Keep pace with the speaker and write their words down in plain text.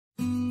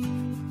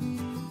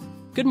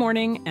Good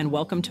morning and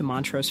welcome to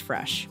Montrose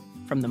Fresh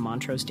from the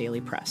Montrose Daily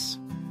Press.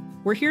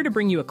 We're here to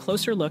bring you a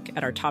closer look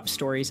at our top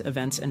stories,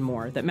 events, and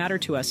more that matter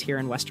to us here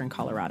in Western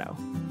Colorado.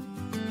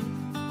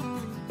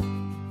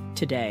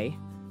 Today,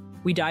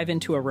 we dive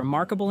into a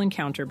remarkable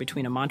encounter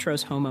between a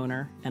Montrose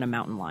homeowner and a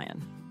mountain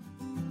lion.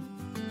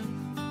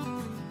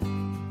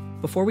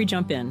 Before we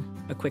jump in,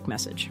 a quick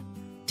message.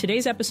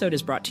 Today's episode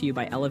is brought to you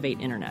by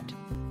Elevate Internet.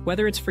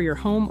 Whether it's for your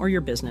home or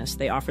your business,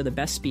 they offer the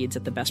best speeds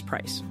at the best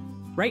price.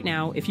 Right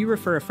now, if you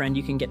refer a friend,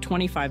 you can get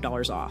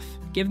 $25 off.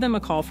 Give them a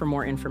call for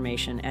more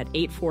information at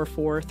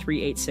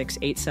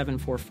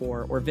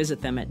 844-386-8744 or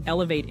visit them at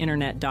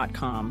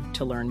elevateinternet.com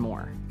to learn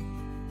more.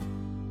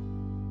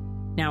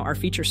 Now, our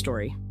feature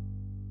story.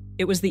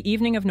 It was the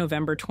evening of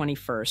November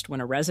 21st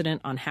when a resident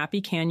on Happy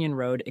Canyon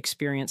Road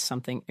experienced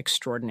something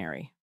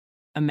extraordinary.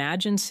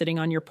 Imagine sitting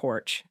on your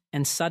porch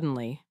and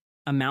suddenly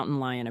a mountain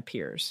lion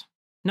appears.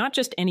 Not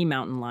just any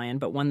mountain lion,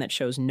 but one that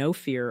shows no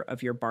fear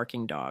of your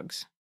barking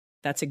dogs.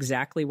 That's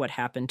exactly what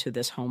happened to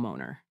this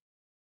homeowner.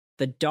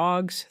 The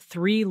dog's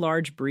 3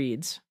 large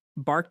breeds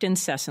barked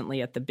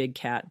incessantly at the big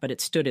cat, but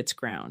it stood its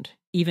ground,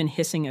 even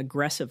hissing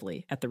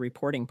aggressively at the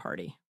reporting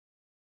party.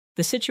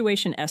 The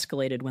situation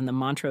escalated when the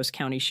Montrose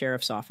County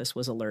Sheriff's Office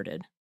was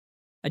alerted.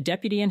 A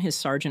deputy and his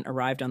sergeant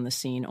arrived on the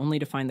scene only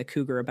to find the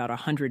cougar about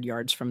 100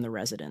 yards from the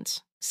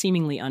residence,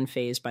 seemingly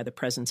unfazed by the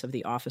presence of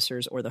the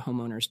officers or the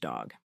homeowner's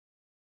dog.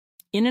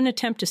 In an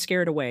attempt to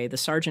scare it away, the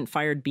sergeant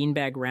fired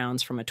beanbag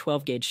rounds from a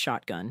 12-gauge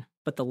shotgun,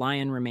 but the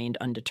lion remained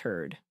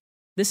undeterred.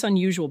 This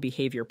unusual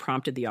behavior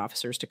prompted the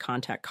officers to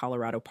contact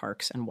Colorado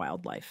Parks and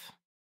Wildlife.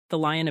 The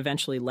lion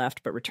eventually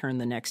left but returned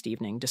the next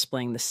evening,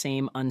 displaying the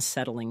same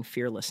unsettling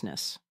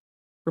fearlessness.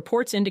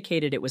 Reports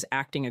indicated it was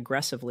acting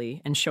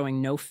aggressively and showing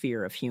no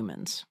fear of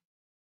humans.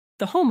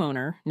 The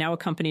homeowner, now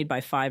accompanied by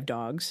 5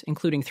 dogs,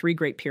 including 3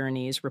 Great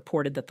Pyrenees,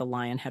 reported that the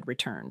lion had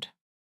returned.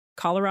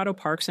 Colorado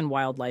Parks and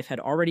Wildlife had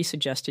already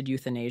suggested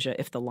euthanasia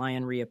if the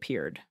lion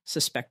reappeared,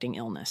 suspecting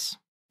illness.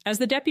 As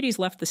the deputies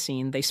left the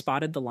scene, they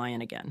spotted the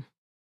lion again.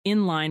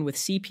 In line with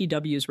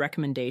CPW's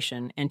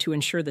recommendation and to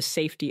ensure the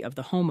safety of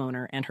the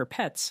homeowner and her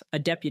pets, a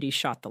deputy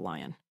shot the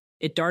lion.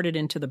 It darted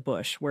into the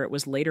bush, where it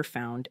was later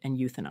found and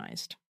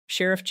euthanized.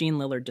 Sheriff Gene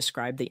Lillard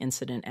described the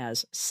incident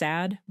as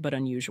sad but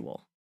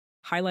unusual,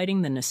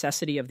 highlighting the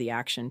necessity of the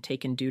action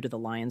taken due to the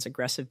lion's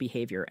aggressive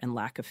behavior and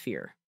lack of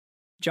fear.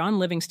 John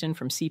Livingston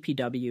from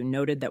CPW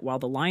noted that while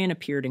the lion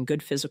appeared in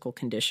good physical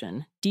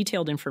condition,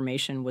 detailed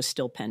information was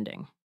still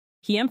pending.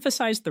 He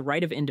emphasized the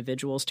right of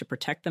individuals to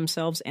protect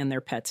themselves and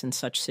their pets in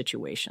such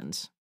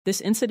situations. This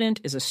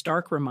incident is a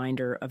stark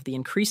reminder of the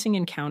increasing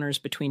encounters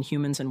between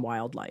humans and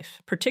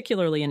wildlife,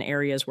 particularly in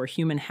areas where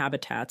human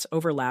habitats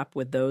overlap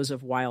with those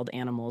of wild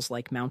animals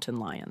like mountain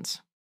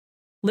lions.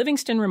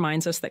 Livingston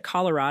reminds us that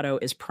Colorado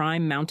is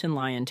prime mountain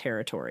lion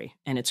territory,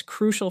 and it's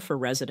crucial for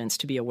residents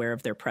to be aware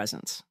of their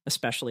presence,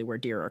 especially where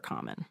deer are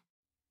common.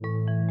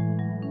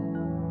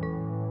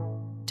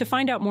 To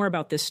find out more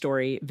about this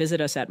story, visit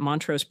us at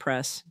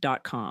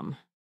montrosepress.com.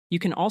 You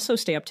can also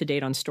stay up to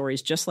date on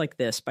stories just like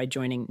this by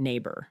joining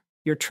Neighbor,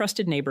 your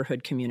trusted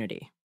neighborhood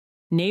community.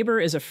 Neighbor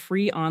is a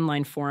free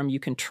online forum you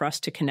can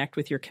trust to connect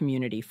with your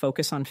community,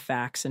 focus on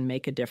facts, and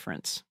make a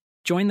difference.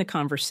 Join the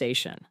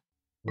conversation.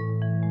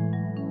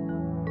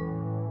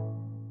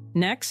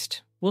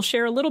 Next, we'll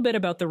share a little bit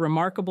about the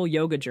remarkable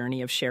yoga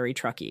journey of Sherry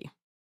Truckee,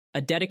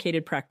 a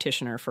dedicated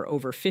practitioner for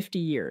over 50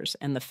 years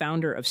and the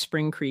founder of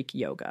Spring Creek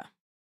Yoga.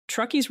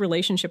 Truckee's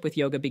relationship with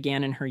yoga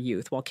began in her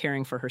youth while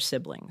caring for her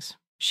siblings.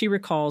 She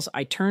recalls,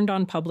 "I turned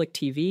on public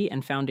TV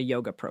and found a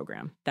yoga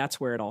program. That's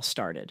where it all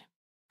started."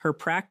 Her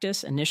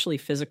practice, initially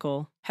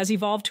physical, has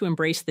evolved to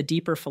embrace the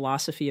deeper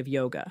philosophy of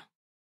yoga,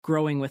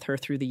 growing with her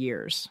through the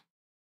years.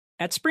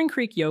 At Spring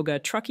Creek Yoga,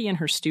 Truckee and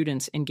her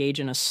students engage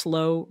in a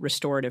slow,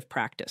 restorative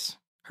practice.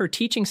 Her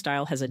teaching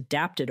style has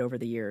adapted over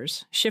the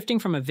years, shifting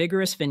from a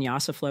vigorous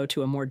vinyasa flow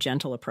to a more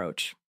gentle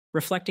approach,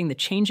 reflecting the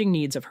changing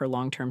needs of her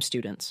long-term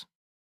students.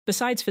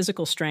 Besides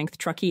physical strength,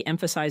 Truckee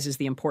emphasizes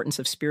the importance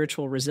of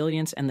spiritual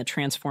resilience and the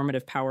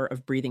transformative power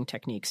of breathing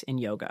techniques in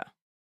yoga.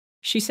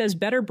 She says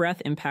better breath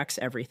impacts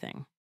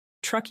everything.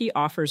 Truckee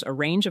offers a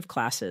range of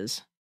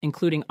classes,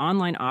 including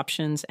online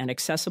options and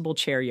accessible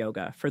chair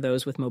yoga for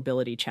those with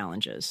mobility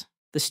challenges.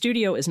 The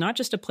studio is not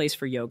just a place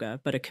for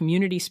yoga, but a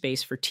community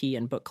space for tea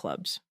and book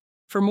clubs.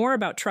 For more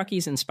about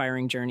Truckee's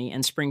inspiring journey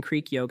and Spring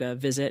Creek Yoga,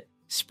 visit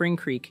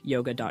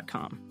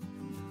springcreekyoga.com.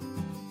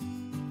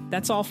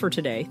 That's all for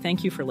today.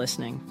 Thank you for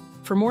listening.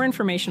 For more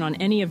information on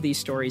any of these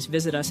stories,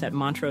 visit us at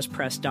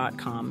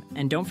montrosepress.com,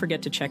 and don't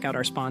forget to check out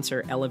our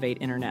sponsor, Elevate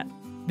Internet.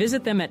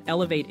 Visit them at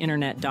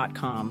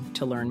elevateinternet.com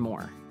to learn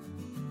more.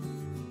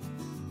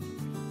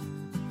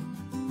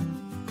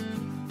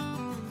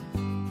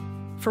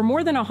 For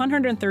more than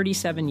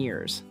 137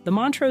 years, the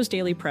Montrose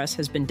Daily Press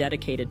has been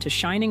dedicated to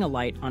shining a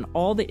light on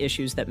all the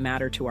issues that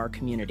matter to our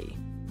community.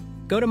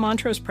 Go to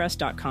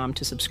montrosepress.com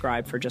to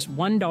subscribe for just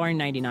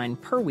 $1.99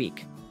 per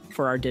week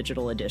for our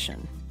digital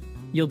edition.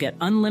 You'll get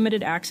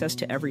unlimited access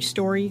to every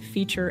story,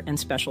 feature, and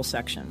special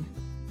section.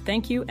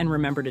 Thank you, and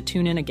remember to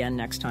tune in again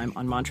next time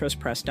on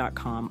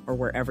montrosepress.com or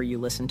wherever you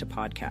listen to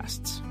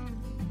podcasts.